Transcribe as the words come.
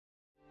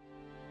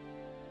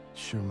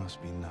Sure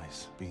must be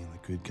nice being the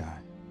good guy.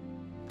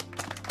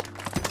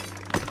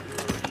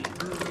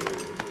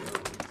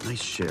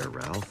 Nice share,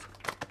 Ralph.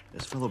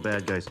 As fellow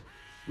bad guys,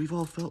 we've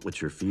all felt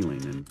what you're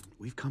feeling, and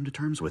we've come to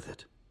terms with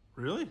it.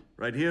 Really?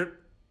 Right here.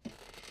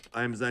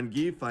 I'm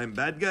Zangief. I'm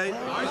bad guy.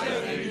 Hi,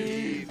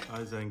 Zangief.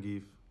 Hi,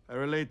 Zangief. I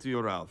relate to you,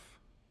 Ralph.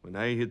 When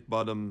I hit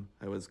bottom,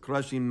 I was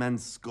crushing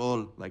man's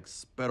skull like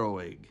sparrow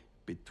egg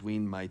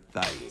between my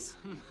thighs.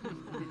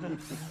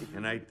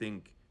 And I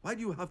think, why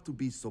do you have to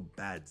be so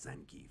bad,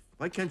 Zangief?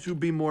 Why can't you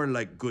be more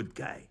like good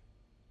guy?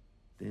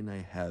 Then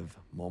I have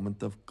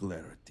moment of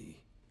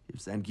clarity.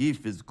 If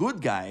Zangief is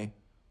good guy,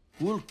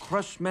 who'll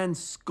crush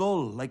man's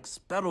skull like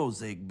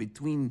sparrow's egg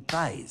between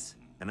thighs?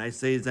 And I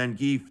say,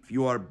 Zangief,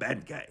 you are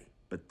bad guy.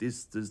 But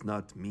this does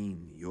not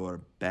mean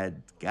you're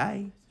bad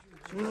guy.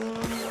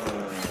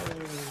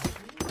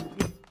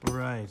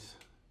 Right.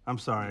 I'm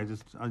sorry.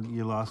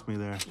 You lost me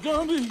there.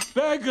 Zombie,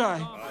 bad guy.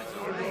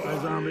 Hi,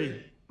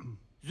 Zombie.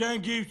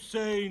 Zangief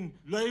saying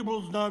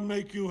labels not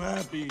make you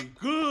happy.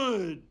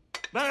 Good,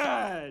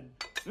 bad.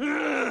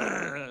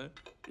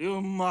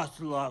 You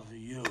must love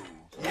you.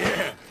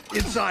 Yeah,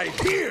 inside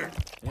here.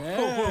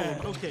 Whoa,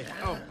 okay.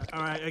 Oh,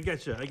 all right. I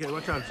get you.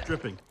 Watch out. It's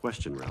dripping.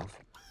 Question, Ralph.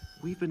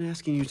 We've been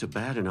asking you to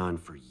bat Anon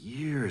for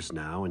years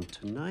now, and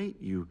tonight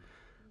you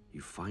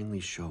finally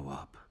show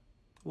up.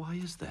 Why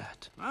is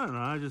that? I don't know.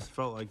 I just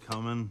felt like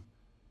coming.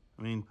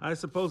 I mean, I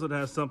suppose it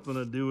has something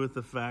to do with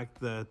the fact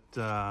that,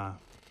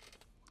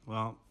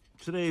 well,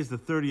 today is the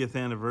 30th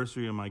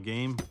anniversary of my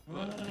game.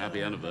 Well,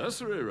 happy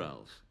anniversary,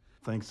 Ralph.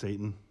 Thanks,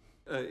 Satan.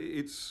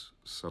 It's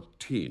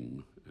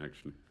 13,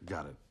 actually.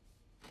 Got it.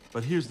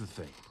 But here's the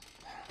thing.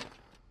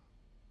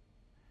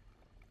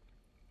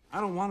 I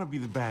don't want to be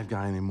the bad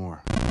guy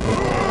anymore. You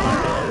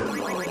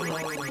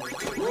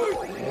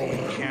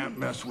can't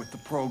mess with the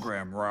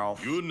program,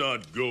 Ralph. You're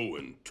not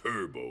going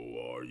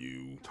turbo, are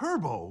you?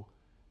 Turbo?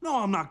 No,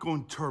 I'm not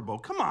going turbo.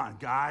 Come on,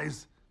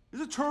 guys.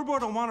 Is it turbo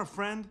to want a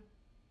friend?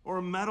 Or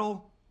a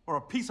medal? Or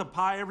a piece of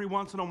pie every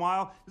once in a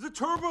while? Is it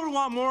turbo to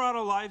want more out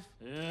of life?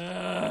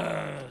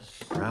 Yes.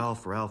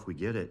 Ralph, we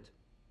get it.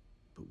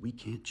 But we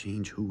can't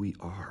change who we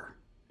are.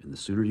 And the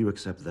sooner you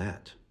accept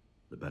that,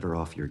 the better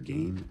off your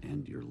game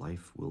and your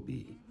life will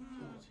be.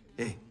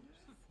 Hey,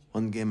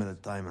 one game at a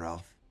time,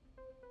 Ralph.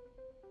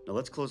 Now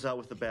let's close out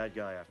with the bad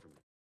guy after